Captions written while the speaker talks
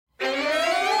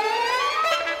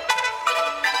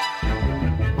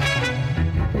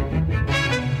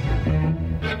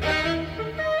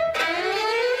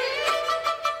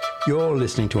You're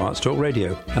listening to Arts Talk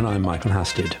Radio, and I'm Michael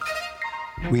Hasted.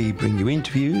 We bring you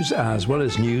interviews as well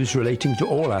as news relating to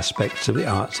all aspects of the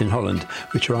arts in Holland,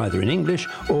 which are either in English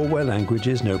or where language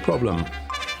is no problem.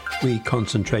 We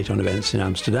concentrate on events in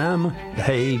Amsterdam, The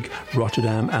Hague,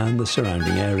 Rotterdam and the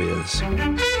surrounding areas.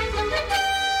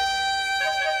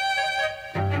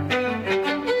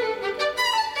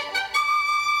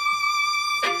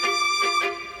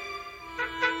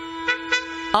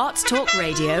 Arts Talk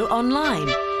Radio online.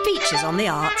 Features on the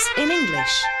arts in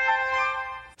English.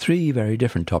 3 very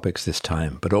different topics this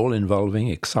time, but all involving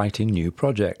exciting new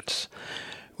projects.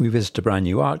 We visit a brand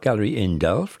new art gallery in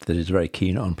Delft that is very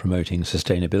keen on promoting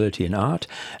sustainability in art,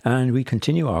 and we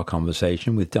continue our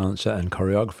conversation with dancer and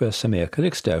choreographer Samir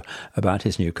Calixto about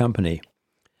his new company.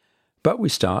 But we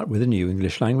start with a new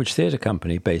English language theatre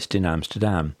company based in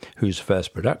Amsterdam, whose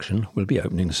first production will be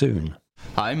opening soon.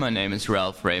 Hi, my name is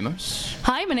Ralph Remers.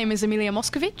 Hi, my name is Emilia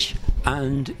Moscovic.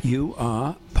 And you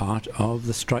are part of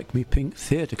the Strike Me Pink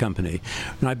Theatre Company.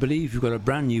 And I believe you've got a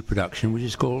brand new production which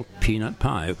is called Peanut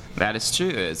Pie. That is true.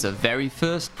 It's a very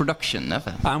first production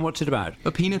ever. And what's it about?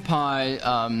 A Peanut Pie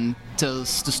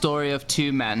tells the story of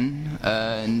 2 men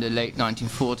in the late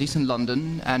 1940s in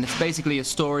London. And it's basically a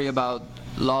story about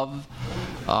love,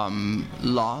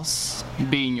 loss,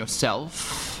 being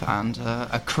yourself, and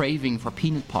a craving for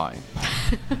peanut pie.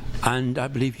 And I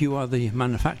believe you are the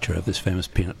manufacturer of this famous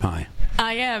peanut pie.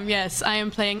 I am, yes. I am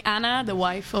playing Anna, the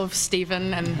wife of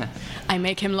Stephen, and I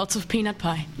make him lots of peanut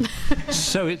pie.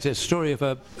 So it's a story of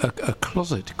a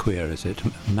closet queer, is it?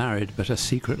 Married but a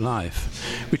secret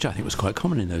life, which I think was quite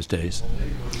common in those days.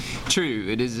 True,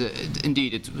 it is.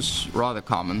 Indeed, it was rather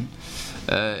common.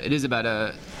 It is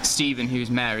about Stephen who's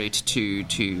married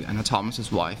to Anna Thomas,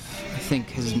 his wife. I think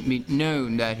has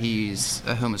known that he's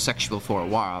a homosexual for a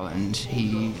while, and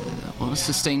he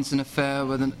sustains an affair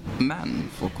with a man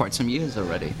for quite some years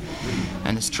already,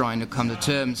 and is trying to come to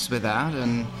terms with that,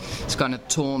 and it's kind of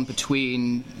torn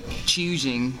between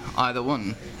choosing either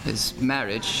one, his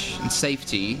marriage and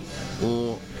safety,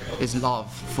 or his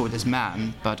love for this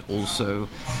man, but also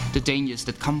the dangers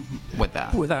that come with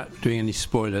that. Without doing any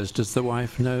spoilers, does the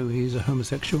wife know he's a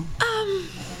homosexual?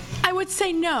 I would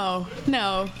say no.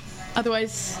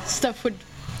 Otherwise, stuff would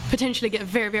potentially get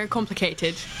very, very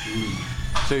complicated.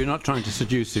 So you're not trying to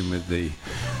seduce him with the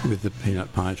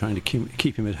peanut pie, trying to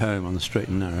keep him at home on the straight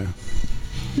and narrow?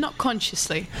 Not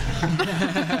consciously.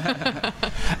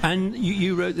 And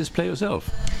you wrote this play yourself?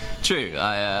 True.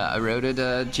 I wrote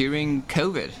it during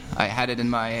COVID. I had it in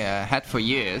my head for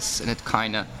years, and it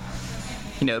kind of,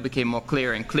 became more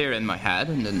clear and clear in my head.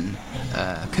 And then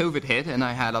COVID hit, and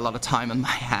I had a lot of time on my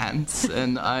hands,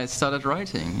 and I started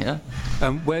writing. Yeah.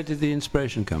 Where did the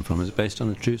inspiration come from? Is it based on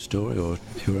a true story, or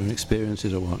your own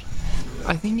experiences, or what?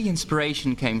 I think the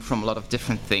inspiration came from a lot of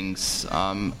different things.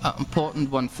 An important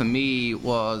one for me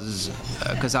was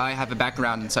because I have a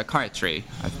background in psychiatry.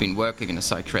 I've been working in a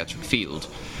psychiatric field,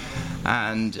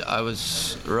 and I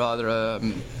was rather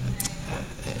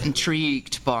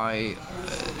intrigued by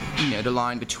the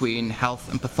line between health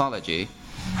and pathology,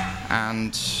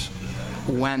 and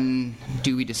when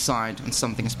do we decide when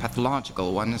something is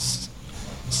pathological, when is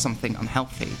something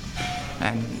unhealthy,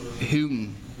 and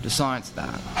whom decides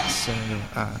that. So,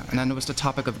 and then there was the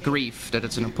topic of grief, that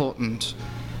it's an important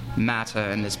matter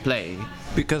in this play.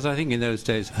 Because I think in those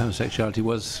days homosexuality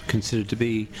was considered to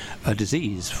be a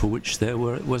disease for which there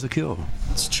was a cure.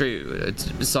 It's true.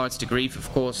 Besides the grief,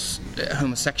 of course,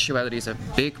 homosexuality is a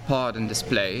big part in this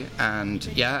play, and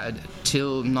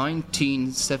till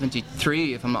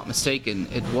 1973, if I'm not mistaken,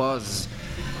 it was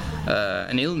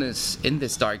an illness in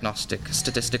this diagnostic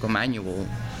statistical manual.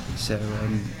 So,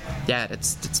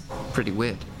 it's pretty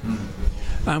weird.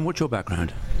 And what's your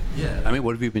background? Yeah. I mean,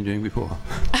 what have you been doing before?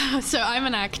 So I'm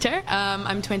an actor.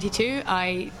 I'm 22.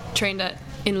 I trained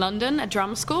in London at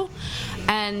drama school.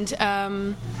 And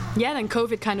then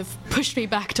COVID kind of pushed me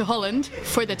back to Holland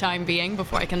for the time being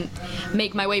before I can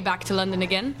make my way back to London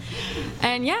again.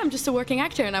 And I'm just a working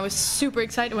actor. And I was super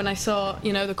excited when I saw,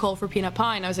 the call for Peanut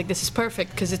Pie. And I was like, this is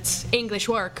perfect because it's English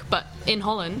work, but in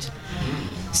Holland.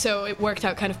 So it worked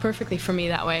out kind of perfectly for me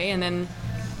that way. And then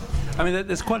I mean,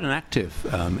 there's quite an active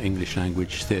English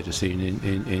language theatre scene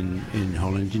in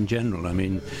Holland in general. I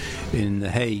mean, in The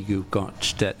Hague you've got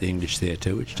Stet, the English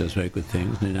Theatre, which does very good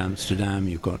things, and in Amsterdam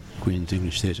you've got Queen's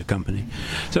English Theatre Company.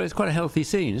 So it's quite a healthy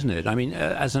scene, isn't it? I mean,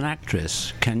 as an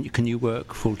actress, can you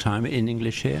work full-time in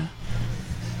English here?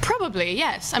 Probably,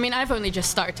 yes. I mean, I've only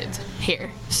just started here,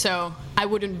 so I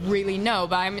wouldn't really know,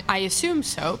 but I assume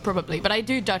so, probably. But I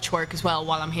do Dutch work as well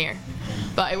while I'm here.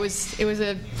 But it was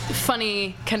a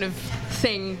funny kind of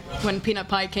thing when Peanut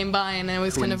Pie came by, and it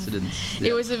was kind of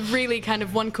it was a really kind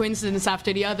of one coincidence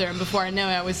after the other, and before I know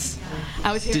it, I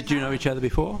was here. Did you know each other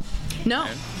before? No.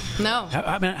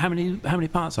 How many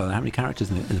parts are there? How many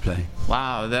characters in the play?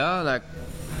 Wow, there are like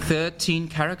 13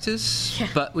 characters,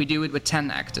 but we do it with 10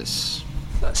 actors.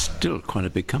 That's still quite a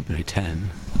big company,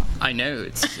 10. I know,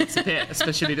 it's a bit,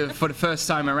 especially for the first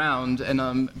time around, and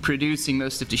I'm producing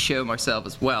most of the show myself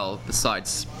as well,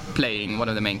 besides playing one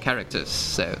of the main characters.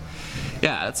 So,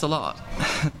 yeah, that's a lot.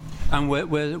 And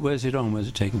where's it on? Where's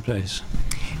it taking place?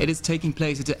 It is taking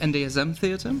place at the NDSM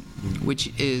Theatre,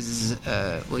 which is,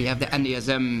 you have the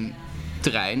NDSM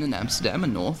terrein in Amsterdam,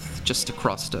 in North, just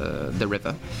across the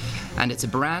river. And it's a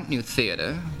brand new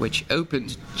theatre, which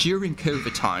opened during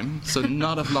COVID time, so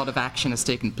not a lot of action has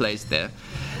taken place there.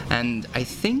 And I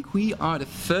think we are the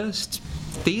first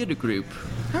theatre group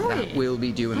that will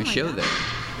be doing a show there.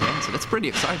 Yeah, so that's pretty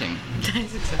exciting.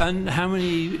 And how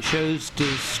many shows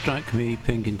does Strike Me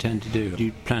Pink intend to do? Do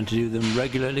you plan to do them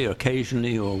regularly or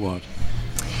occasionally, or what?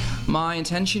 My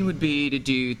intention would be to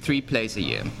do 3 plays a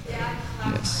year.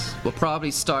 Yes. We'll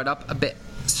probably start up a bit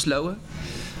slower,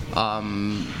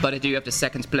 but I do have the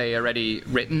second play already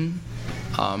written.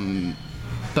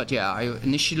 But yeah,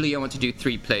 initially I want to do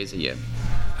 3 plays a year.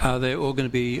 Are they all going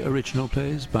to be original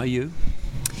plays by you?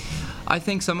 I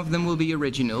think some of them will be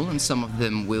original and some of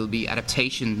them will be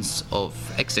adaptations of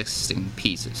existing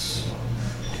pieces.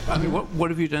 I mean,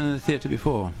 what have you done in the theatre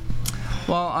before?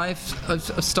 Well, I've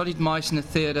studied Meisner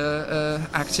theatre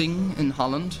acting in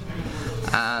Holland,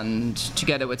 and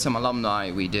together with some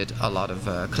alumni we did a lot of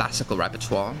classical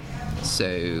repertoire.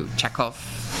 So Chekhov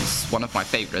is one of my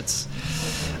favorites,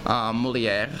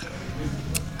 Molière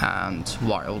and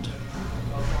Wilde.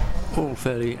 All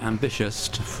fairly ambitious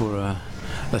for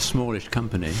a smallish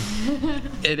company.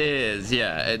 It is,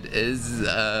 yeah. It is.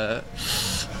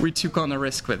 We took on a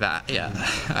risk with that, yeah.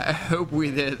 I hope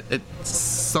we did it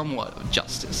somewhat of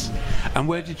justice. And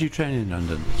where did you train in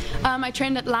London? I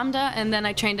trained at LAMDA and then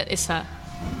I trained at ISA.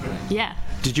 Yeah.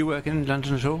 Did you work in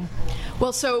London at all?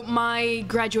 Well, so my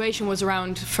graduation was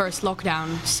around first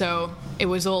lockdown, so it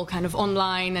was all kind of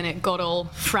online and it got all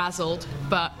frazzled.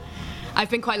 But I've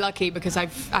been quite lucky because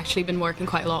I've actually been working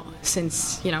quite a lot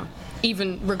since,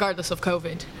 even regardless of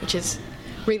COVID, which is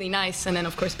really nice. And then,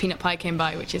 of course, Peanut Pie came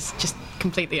by, which is just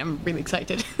I'm really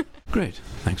excited. Great.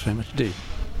 Thanks very much indeed.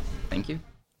 Thank you.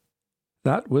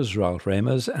 That was Ralph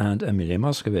Reimers and Emilia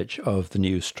Moscovich of the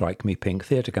new Strike Me Pink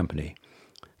Theatre Company.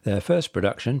 Their first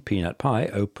production, Peanut Pie,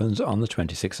 opens on the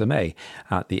 26th of May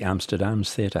at the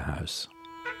Amsterdam's Theatre House.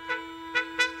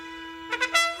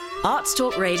 Arts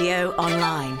Talk Radio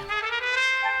Online.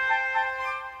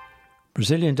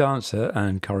 Brazilian dancer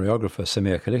and choreographer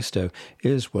Samir Calixto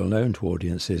is well known to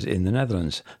audiences in the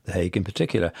Netherlands, The Hague in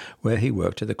particular, where he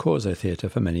worked at the Corso Theatre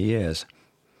for many years.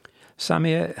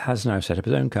 Samir has now set up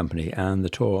his own company, and the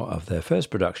tour of their first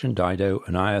production, Dido,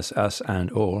 Anias, Us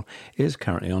and All, is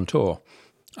currently on tour.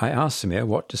 I asked Samir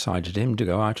what decided him to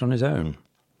go out on his own.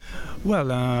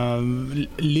 Well,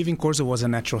 leaving Corso was a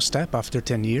natural step after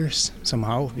 10 years,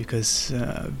 somehow, because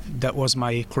that was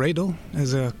my cradle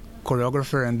as a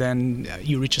choreographer, and then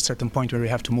you reach a certain point where you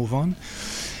have to move on.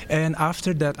 And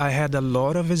after that, I had a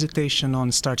lot of hesitation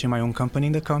on starting my own company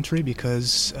in the country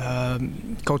because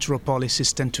cultural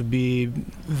policies tend to be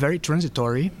very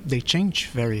transitory. They change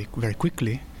very, very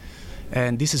quickly.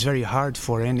 And this is very hard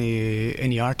for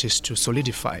any artist to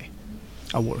solidify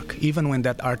a work, even when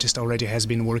that artist already has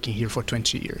been working here for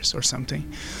 20 years or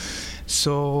something.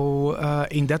 So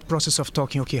in that process of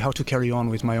talking, how to carry on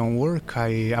with my own work,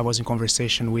 I was in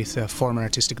conversation with a former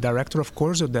artistic director of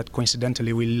Corso that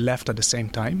coincidentally we left at the same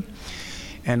time.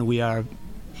 And we are,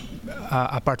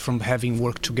 apart from having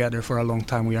worked together for a long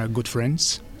time, we are good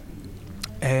friends.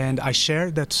 And I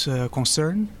share that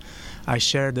concern. I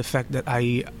share the fact that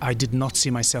I did not see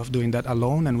myself doing that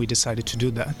alone, and we decided to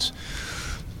do that.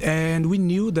 And we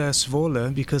knew that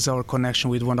Svolle, because our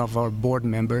connection with one of our board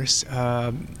members,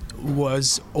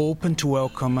 was open to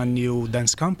welcome a new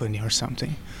dance company or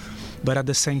something. But at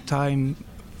the same time,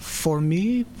 for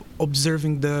me,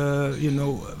 observing the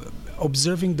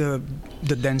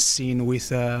dance scene with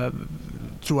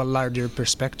through a larger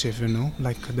perspective,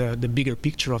 like the bigger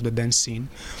picture of the dance scene,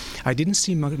 I didn't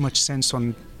see much sense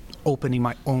on opening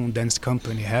my own dance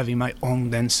company, having my own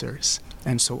dancers,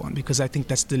 and so on, because I think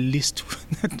that's the least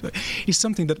is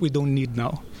something that we don't need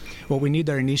now. What we need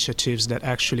are initiatives that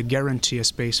actually guarantee a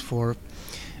space for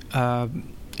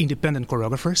independent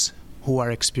choreographers who are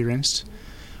experienced,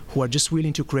 who are just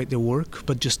willing to create the work,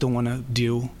 but just don't want to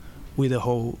deal with the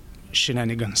whole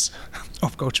shenanigans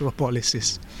of cultural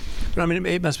policies. But I mean,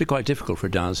 it must be quite difficult for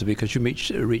a dancer because you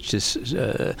reach this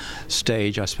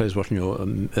stage, I suppose, in your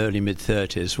early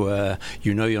mid-30s, where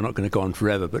you know you're not going to go on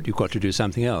forever, but you've got to do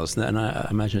something else. And I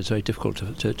imagine it's very difficult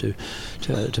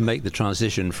to make the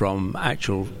transition from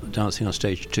actual dancing on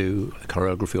stage to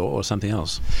choreography or something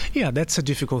else. Yeah, that's a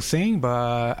difficult thing,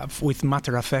 but with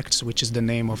Matter Affects, which is the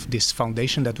name of this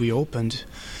foundation that we opened,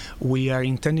 we are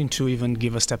intending to even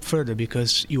give a step further,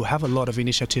 because you have a lot of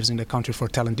initiatives in the country for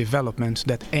talent development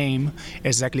that aim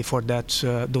exactly for that,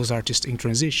 those artists in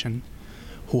transition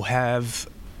who have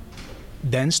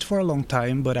danced for a long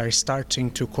time but are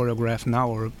starting to choreograph now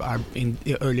or are in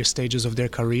the earlier stages of their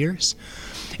careers.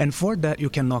 And for that, you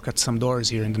can knock at some doors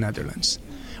here in the Netherlands.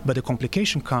 But the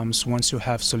complication comes once you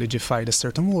have solidified a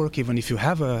certain work, even if you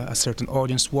have a certain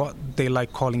audience, what they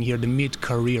like calling here the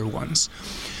mid-career ones,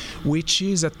 which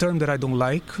is a term that I don't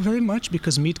like very much,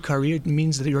 because mid-career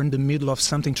means that you're in the middle of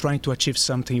something, trying to achieve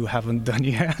something you haven't done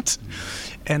yet.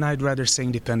 And I'd rather say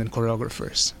independent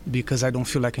choreographers, because I don't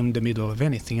feel like I'm in the middle of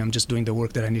anything. I'm just doing the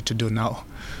work that I need to do now.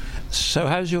 So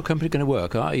how's your company going to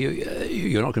work?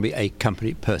 You're not going to be a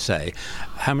company per se.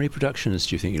 How many productions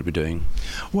do you think you'll be doing?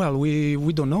 Well,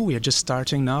 we don't know. We are just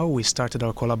starting now. We started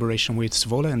our collaboration with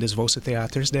Zwolle and the Zwolse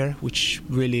Theaters there, which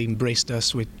really embraced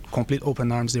us with complete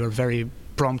open arms. They were very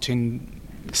prompt in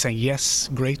saying, yes,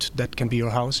 great, that can be your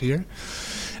house here.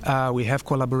 We have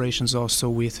collaborations also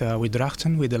with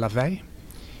Drachten, with De La Vey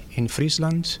in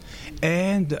Friesland,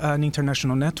 and an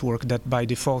international network that by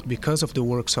default, because of the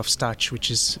works of Stach,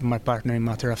 which is my partner in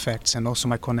Matter Affects, and also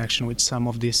my connection with some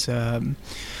of these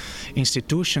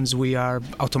institutions, we are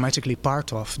automatically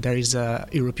part of. There is a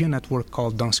European network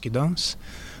called Dansk Dans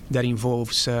that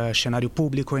involves Scenario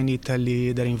Pubblico in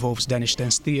Italy, that involves Danish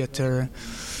Dance Theatre,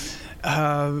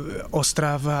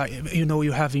 Ostrava. You know,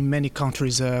 you have in many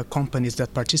countries companies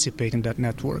that participate in that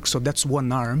network. So that's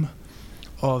one arm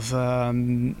of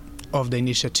the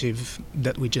initiative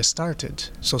that we just started.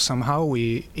 So somehow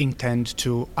we intend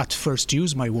to at first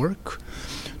use my work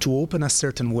to open a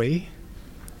certain way.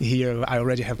 Here I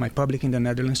already have my public in the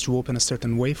Netherlands to open a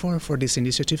certain way for this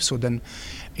initiative. So then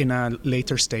in a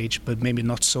later stage, but maybe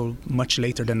not so much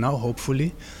later than now,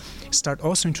 hopefully, start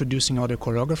also introducing other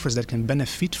choreographers that can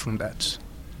benefit from that.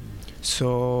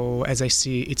 So as I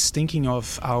see, it's thinking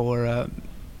of our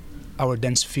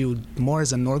dance field more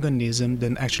as an organism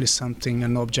than actually something,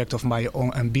 an object of my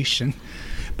own ambition.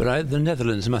 But the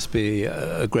Netherlands must be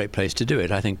a great place to do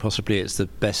it. I think possibly it's the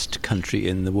best country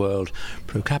in the world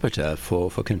per capita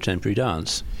for contemporary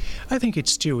dance. I think it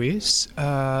still is.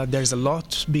 There's a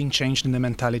lot being changed in the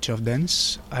mentality of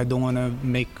dance. I don't want to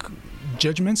make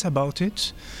judgments about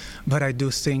it, but I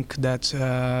do think that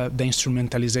the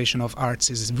instrumentalization of arts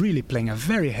is really playing a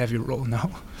very heavy role now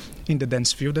in the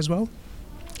dance field as well,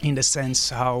 in the sense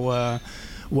how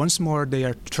once more they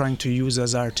are trying to use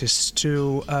as artists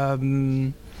to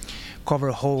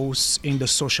cover holes in the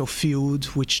social field,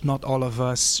 which not all of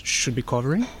us should be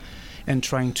covering, and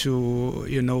trying to,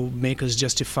 make us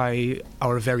justify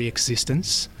our very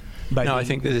existence. No, I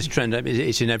think that this trend,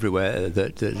 it's in everywhere,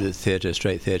 that the theatre,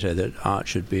 straight theatre, that art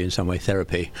should be in some way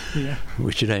therapy,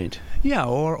 which it ain't. Yeah,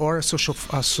 or a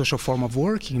social form of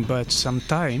working, but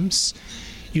sometimes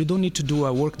you don't need to do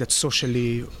a work that's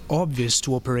socially obvious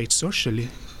to operate socially.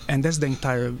 And that's the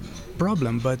entire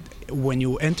problem. But when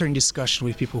you enter in discussion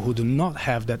with people who do not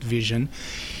have that vision,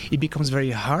 it becomes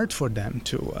very hard for them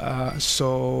to.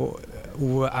 So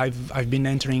I've been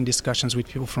entering discussions with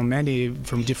people from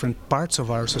different parts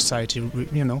of our society,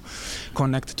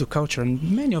 connected to culture. And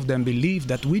many of them believe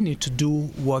that we need to do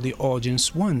what the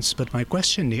audience wants. But my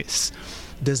question is,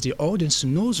 does the audience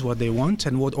knows what they want,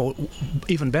 and or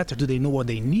even better, do they know what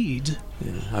they need?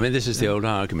 Yeah. I mean, this is the old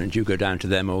argument: you go down to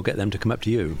them or get them to come up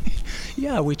to you.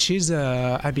 Yeah, which is,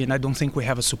 I don't think we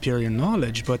have a superior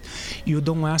knowledge, but you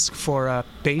don't ask for a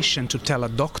patient to tell a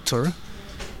doctor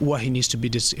what he needs to be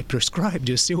prescribed.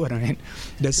 Do you see what I mean?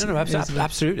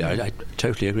 Absolutely. I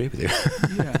totally agree with you.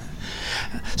 Yeah.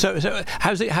 So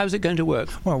how's it going to work?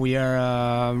 Well,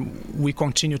 we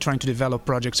continue trying to develop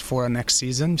projects for our next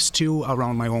season, still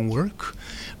around my own work.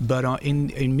 But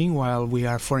in meanwhile, we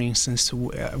are, for instance,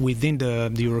 within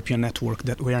the European network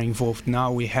that we are involved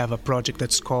now, we have a project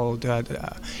that's called,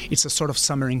 it's a sort of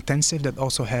summer intensive that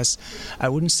also has, I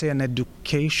wouldn't say an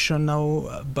educational,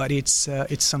 but it's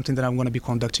something that I'm going to be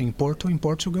conducting in Porto, in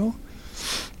Portugal,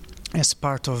 as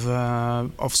part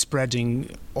of spreading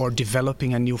or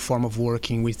developing a new form of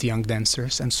working with young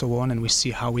dancers and so on. And we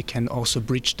see how we can also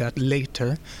bridge that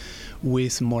later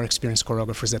with more experienced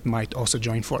choreographers that might also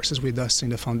join forces with us in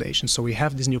the foundation. So we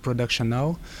have this new production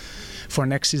now. For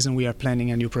next season, we are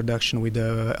planning a new production with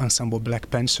the ensemble Black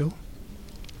Pencil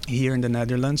here in the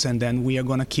Netherlands, and then we are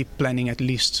going to keep planning at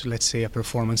least, let's say, a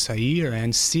performance a year,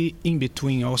 and see in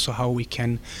between also how we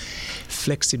can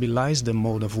flexibilize the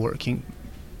mode of working.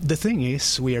 The thing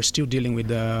is, we are still dealing with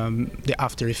the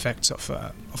after effects of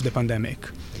the pandemic,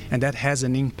 and that has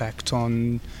an impact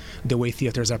on the way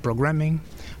theaters are programming,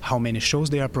 how many shows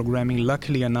they are programming.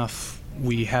 Luckily enough,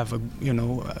 we have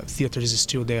theaters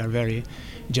still, they are very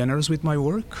generous with my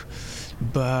work,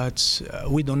 but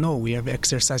we don't know. We are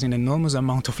exercising an enormous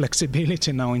amount of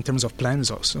flexibility now in terms of plans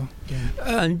also.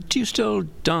 Yeah. And do you still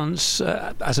dance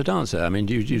as a dancer? I mean,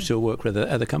 do you still work with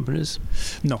other companies?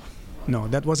 No,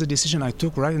 that was a decision I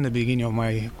took right in the beginning of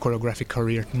my choreographic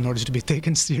career in order to be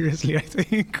taken seriously, I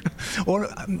think. Or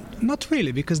not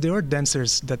really, because there were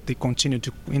dancers that they continued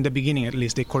to, in the beginning at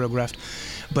least, they choreographed.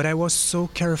 But I was so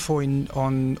careful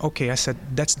I said,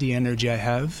 that's the energy I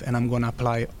have, and I'm going to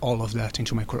apply all of that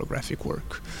into my choreographic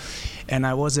work. And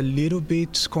I was a little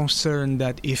bit concerned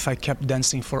that if I kept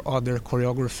dancing for other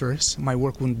choreographers, my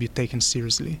work wouldn't be taken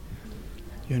seriously.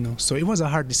 So it was a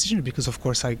hard decision because, of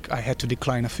course, I had to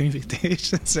decline a few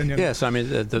invitations. And, yes, I mean,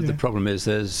 the problem is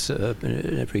there's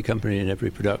in every company, in every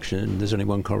production, there's only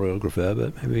one choreographer,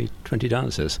 but maybe 20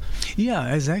 dancers.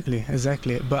 Yeah, exactly.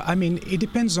 But, I mean, it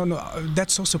depends on...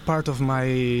 that's also part of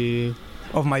my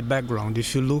background.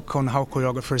 If you look on how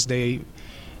choreographers,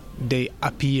 they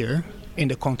appear in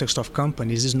the context of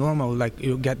companies, it's normal. Like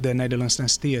you get the Netherlands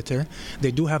Dance Theater, they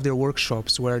do have their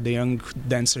workshops where the young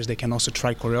dancers, they can also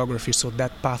try choreography, so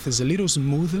that path is a little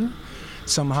smoother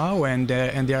somehow, and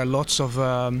there are lots of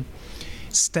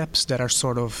steps that are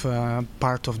sort of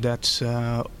part of that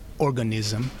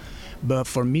organism. But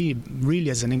for me,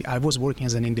 really, I was working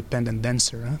as an independent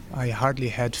dancer. I hardly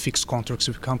had fixed contracts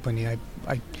with company.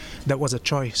 That was a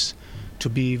choice, to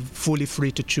be fully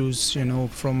free to choose,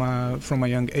 from a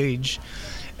young age.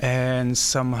 And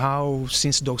somehow,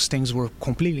 since those things were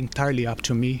completely entirely up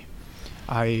to me,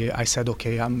 I said,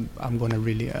 okay, I'm going to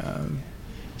really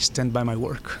stand by my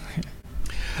work.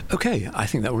 Okay, I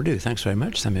think that will do. Thanks very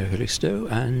much, Samir Calixto,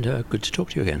 and good to talk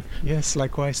to you again. Yes,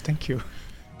 likewise. Thank you.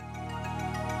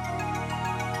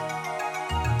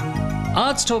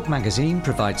 Arts Talk magazine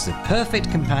provides the perfect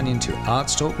companion to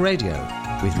Arts Talk Radio,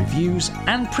 with reviews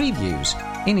and previews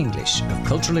in English of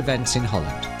cultural events in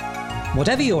Holland.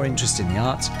 Whatever your interest in the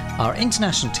arts, our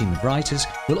international team of writers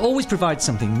will always provide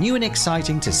something new and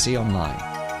exciting to see online.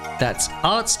 That's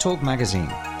Arts Talk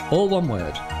magazine, all one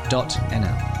word,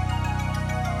 .nl.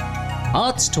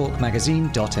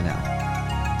 artstalkmagazine.nl.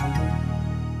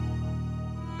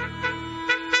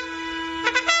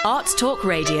 Arts Talk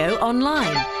Radio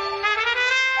online.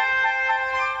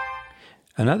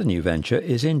 Another new venture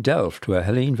is in Delft, where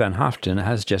Helene van Haften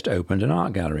has just opened an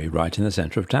art gallery right in the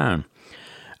centre of town.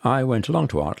 I went along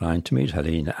to Artline to meet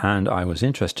Helene, and I was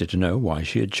interested to know why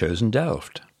she had chosen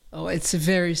Delft. Oh, it's a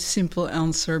very simple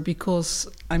answer, because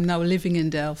I'm now living in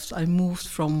Delft. I moved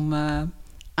from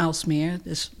Aalsmeer,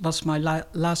 this was my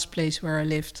last place where I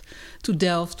lived, to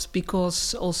Delft,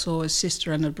 because also a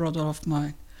sister and a brother of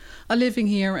mine are living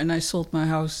here, and I sold my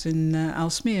house in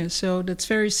Aalsmeer. So that's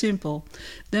very simple.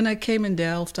 Then I came in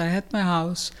Delft, I had my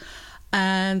house,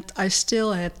 and I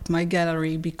still had my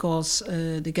gallery, because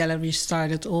the gallery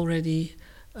started already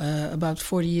about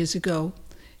 40 years ago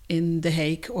in The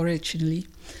Hague originally.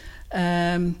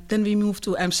 Then we moved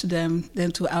to Amsterdam,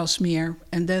 then to Aalsmeer,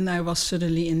 and then I was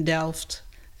suddenly in Delft.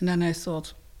 And then I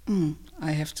thought,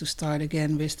 I have to start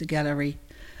again with the gallery.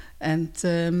 And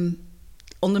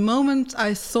on the moment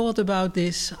I thought about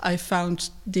this, I found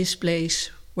this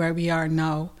place where we are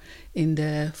now, in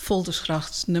the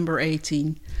Voltersgracht number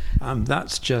 18.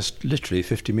 That's just literally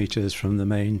 50 metres from the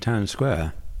main town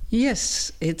square.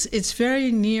 Yes, it's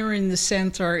very near in the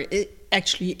center.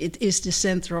 Actually, it is the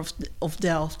center of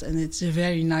Delft, and it's a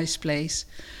very nice place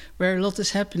where a lot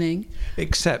is happening.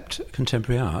 Except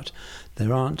contemporary art.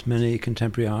 There aren't many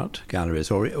contemporary art galleries,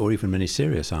 or even many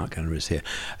serious art galleries here.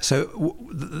 So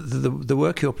the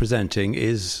work you're presenting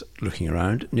is, looking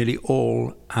around, nearly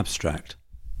all abstract.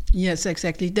 Yes,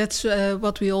 exactly. That's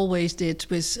what we always did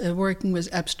with working with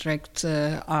abstract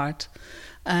art.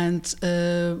 And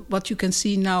what you can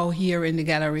see now here in the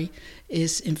gallery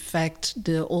is, in fact,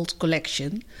 the old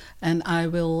collection. And I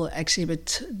will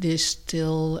exhibit this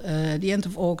till the end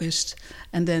of August.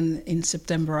 And then in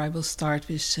September I will start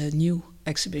with new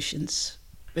exhibitions,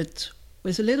 but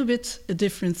with a little bit a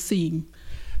different theme.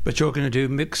 But you're going to do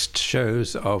mixed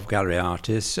shows of gallery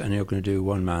artists, and you're going to do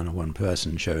one-man or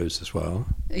one-person shows as well?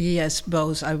 Yes,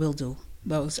 both I will do.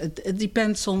 both. It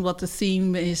depends on what the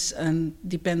theme is and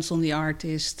depends on the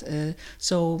artist.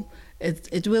 So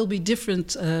it will be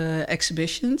different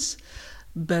exhibitions,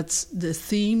 but the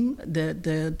theme,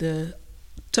 the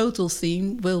total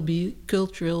theme will be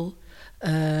cultural,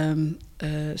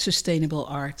 sustainable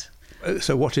art.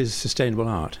 So what is sustainable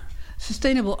art?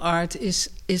 Sustainable art is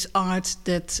art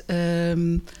that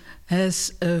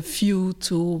has a view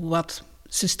to what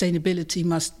sustainability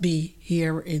must be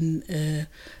here in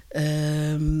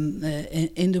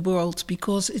the world,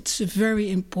 because it's a very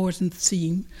important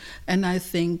theme, and I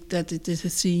think that it is a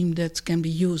theme that can be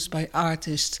used by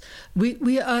artists.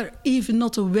 We are even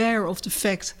not aware of the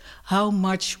fact how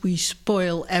much we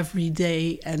spoil every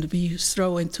day and we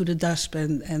throw into the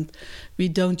dustbin and we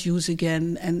don't use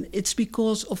again, and it's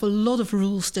because of a lot of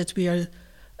rules that we are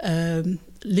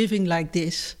living like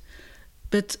this,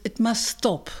 but it must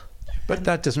stop. But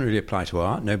that doesn't really apply to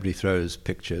art. Nobody throws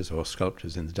pictures or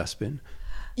sculptures in the dustbin.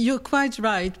 You're quite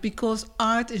right, because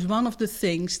art is one of the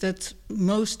things that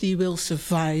mostly will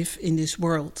survive in this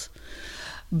world.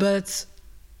 But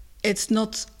it's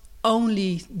not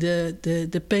only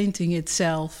the painting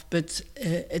itself, but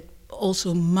it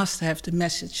also must have the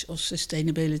message of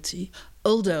sustainability.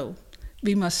 Although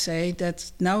we must say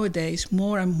that nowadays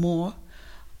more and more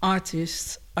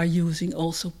artists are using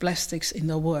also plastics in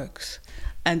their works.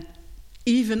 And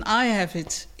even I have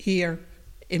it here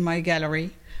in my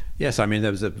gallery. Yes, I mean, there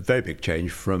was a very big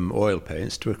change from oil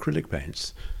paints to acrylic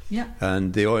paints. Yeah.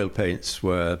 And the oil paints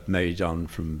were made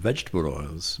from vegetable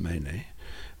oils mainly,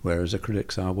 whereas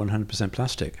acrylics are 100%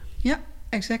 plastic. Yeah,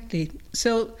 exactly.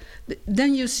 So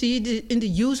then you see in the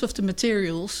use of the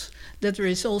materials that there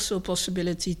is also a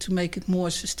possibility to make it more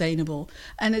sustainable.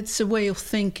 And it's a way of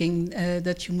thinking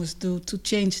that you must do to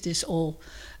change this all.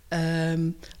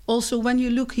 Also, when you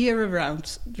look here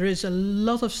around, there is a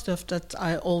lot of stuff that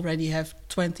I already have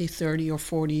 20, 30 or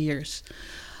 40 years.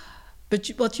 But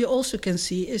what you also can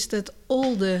see is that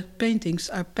all the paintings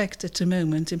are packed at the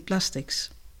moment in plastics.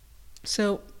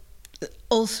 So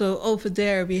also over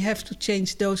there we have to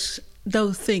change those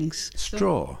things.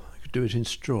 Straw. You could do it in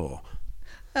straw.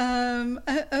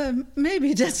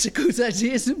 Maybe that's a good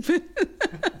idea.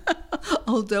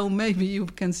 Although maybe you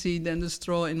can see then the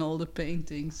straw in all the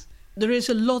paintings. There is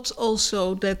a lot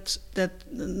also that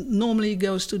normally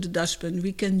goes to the dustbin.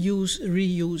 We can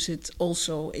reuse it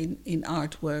also in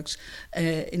artworks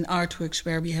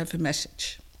where we have a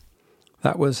message.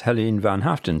 That was Helene van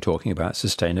Haften talking about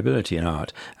sustainability in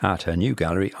art at her new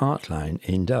gallery Artline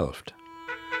in Delft.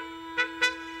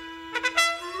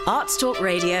 Arts Talk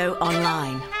Radio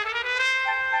Online.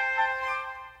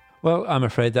 Well, I'm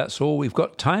afraid that's all we've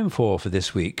got time for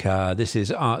this week. This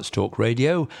is Arts Talk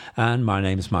Radio, and my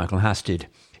name's Michael Hasted.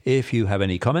 If you have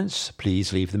any comments,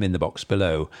 please leave them in the box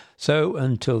below. So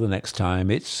until the next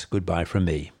time, it's goodbye from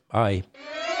me. Bye.